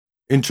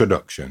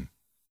Introduction.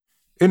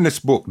 In this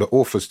book, the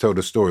authors tell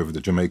the story of the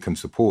Jamaican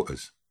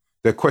supporters,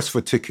 their quest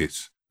for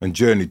tickets and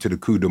journey to the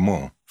Coup de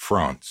Mont,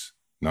 France,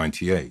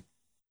 98.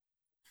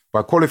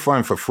 By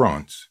qualifying for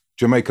France,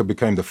 Jamaica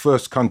became the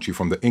first country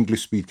from the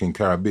English-speaking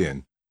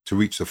Caribbean to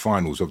reach the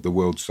finals of the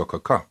World Soccer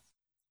Cup.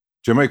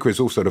 Jamaica is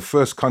also the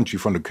first country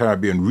from the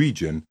Caribbean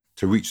region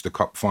to reach the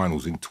Cup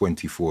finals in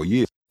 24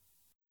 years.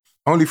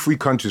 Only 3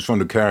 countries from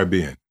the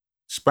Caribbean,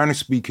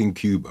 Spanish-speaking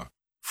Cuba,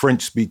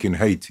 French-speaking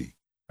Haiti,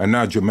 and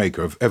now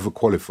Jamaica have ever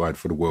qualified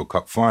for the World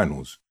Cup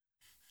finals.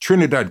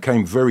 Trinidad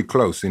came very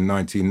close in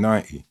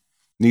 1990,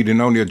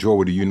 needing only a draw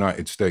with the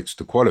United States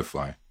to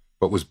qualify,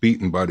 but was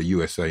beaten by the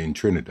USA in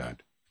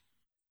Trinidad.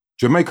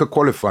 Jamaica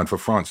qualified for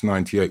France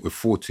 98 with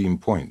 14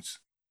 points,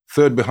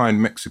 third behind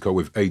Mexico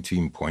with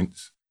 18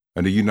 points,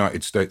 and the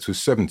United States with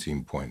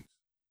 17 points.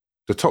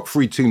 The top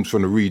 3 teams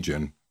from the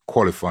region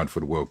qualified for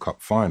the World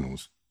Cup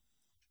finals.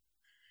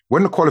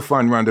 When the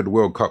qualifying round of the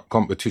World Cup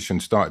competition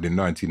started in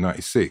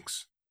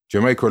 1996,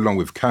 Jamaica, along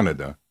with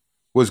Canada,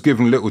 was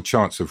given little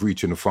chance of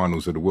reaching the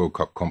finals of the World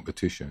Cup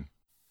competition.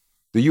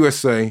 The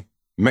USA,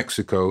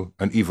 Mexico,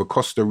 and either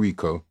Costa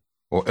Rica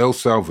or El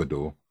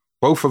Salvador,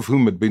 both of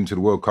whom had been to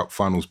the World Cup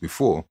finals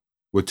before,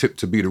 were tipped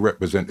to be the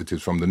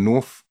representatives from the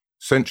North,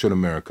 Central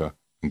America,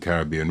 and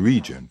Caribbean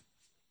region.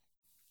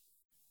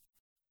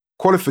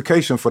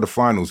 Qualification for the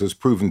finals has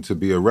proven to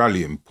be a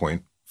rallying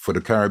point for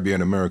the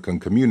Caribbean American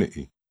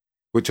community,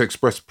 which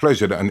expressed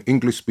pleasure that an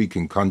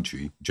English-speaking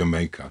country,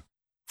 Jamaica,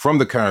 from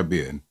the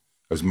Caribbean,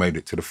 has made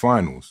it to the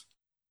finals.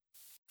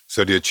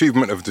 So the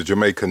achievement of the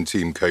Jamaican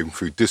team came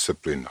through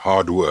discipline,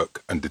 hard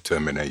work, and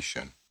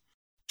determination.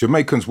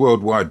 Jamaicans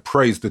worldwide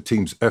praise the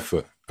team's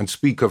effort and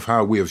speak of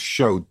how we have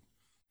showed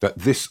that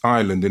this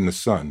island in the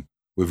sun,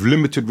 with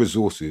limited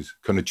resources,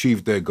 can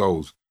achieve their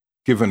goals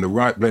given the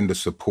right blend of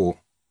support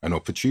and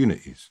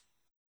opportunities.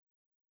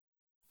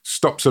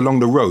 Stops along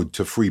the road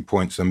to 3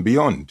 points and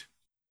beyond.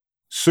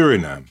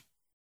 Suriname,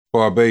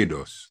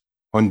 Barbados,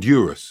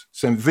 Honduras,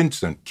 St.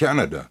 Vincent,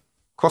 Canada,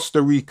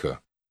 Costa Rica,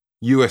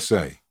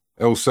 USA,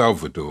 El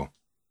Salvador,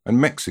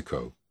 and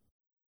Mexico.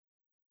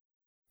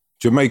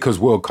 Jamaica's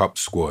World Cup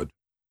squad.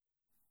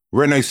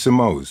 Rene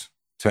Simoes,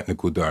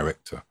 Technical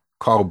Director.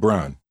 Carl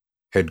Brown,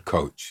 Head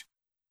Coach.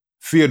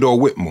 Theodore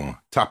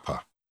Whitmore,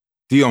 Tapper.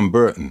 Dion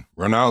Burton,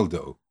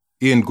 Ronaldo.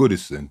 Ian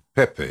Goodison,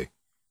 Pepe.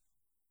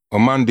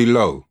 Omandi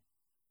Lowe,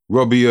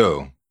 Robbie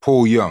Earl,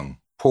 Paul Young,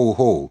 Paul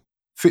Hall,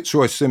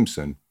 Fitzroy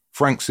Simpson,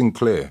 Frank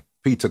Sinclair,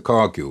 Peter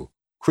Cargill,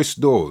 Chris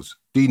Dawes,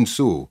 Dean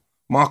Sewell,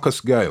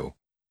 Marcus Gale,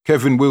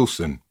 Kevin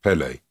Wilson,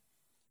 Pele,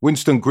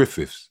 Winston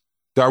Griffiths,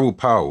 Darryl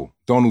Powell,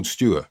 Donald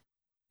Stewart,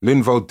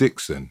 Linval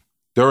Dixon,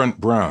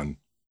 Durant Brown,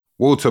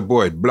 Walter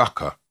Boyd,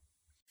 Blacker,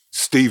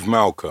 Steve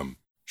Malcolm,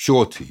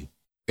 Shorty,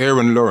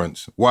 Aaron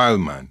Lawrence,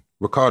 Wildman,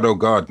 Ricardo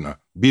Gardner,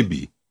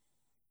 Bibby,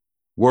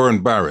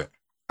 Warren Barrett,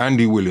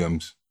 Andy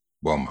Williams,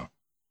 Bomber.